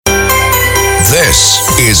This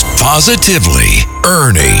is Positively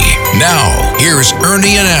Ernie. Now, here's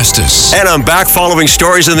Ernie Anastas. And I'm back following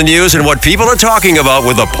stories in the news and what people are talking about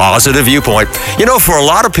with a positive viewpoint. You know, for a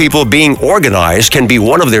lot of people, being organized can be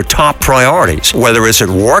one of their top priorities. Whether it's at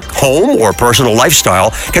work, home, or personal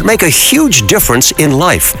lifestyle, can make a huge difference in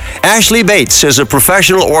life. Ashley Bates is a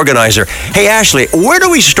professional organizer. Hey, Ashley, where do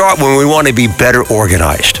we start when we want to be better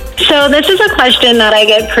organized? So this is a question that I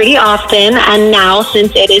get pretty often, and now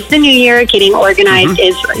since it is the new year, getting organized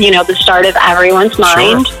is, the start of everyone's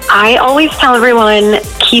mind. Sure. I always tell everyone,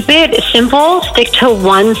 keep it simple, stick to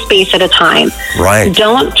one space at a time. Right.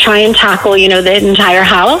 Don't try and tackle, the entire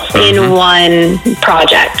house in one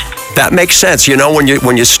project. That makes sense. You know, when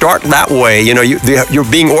you start that way, you're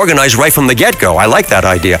being organized right from the get-go. I like that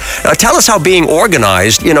idea. Tell us how being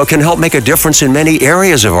organized, can help make a difference in many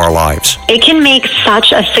areas of our lives. It can make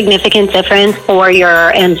such a significant difference for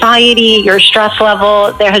your anxiety, your stress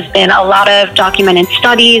level. There has been a lot of documented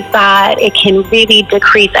studies that it can really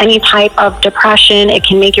decrease any type of depression. It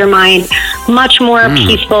can make your mind much more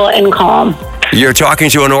peaceful and calm. You're talking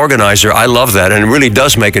to an organizer. I love that, and it really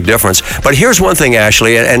does make a difference. But here's one thing,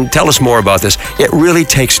 Ashley, and tell us more about this. It really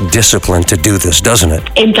takes discipline to do this, doesn't it?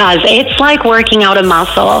 It does. It's like working out a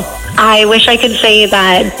muscle. I wish I could say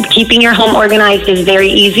that keeping your home organized is very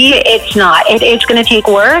easy. It's not. It's going to take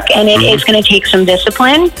work, and it is going to take some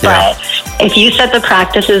discipline. Yeah. But if you set the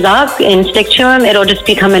practices up and stick to them, it'll just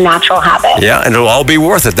become a natural habit. Yeah, and it'll all be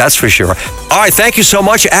worth it, that's for sure. All right, thank you so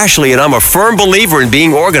much, Ashley, and I'm a firm believer in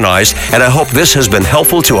being organized, and I hope this has been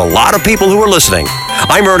helpful to a lot of people who are listening.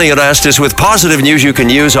 I'm Ernie Anastas with positive news you can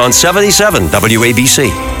use on 77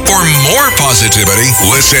 WABC. For more positivity,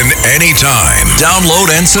 listen anytime. Download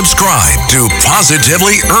and subscribe to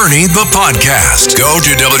Positively Ernie the podcast. Go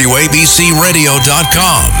to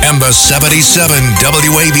WABCRadio.com and the 77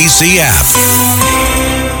 WABC app.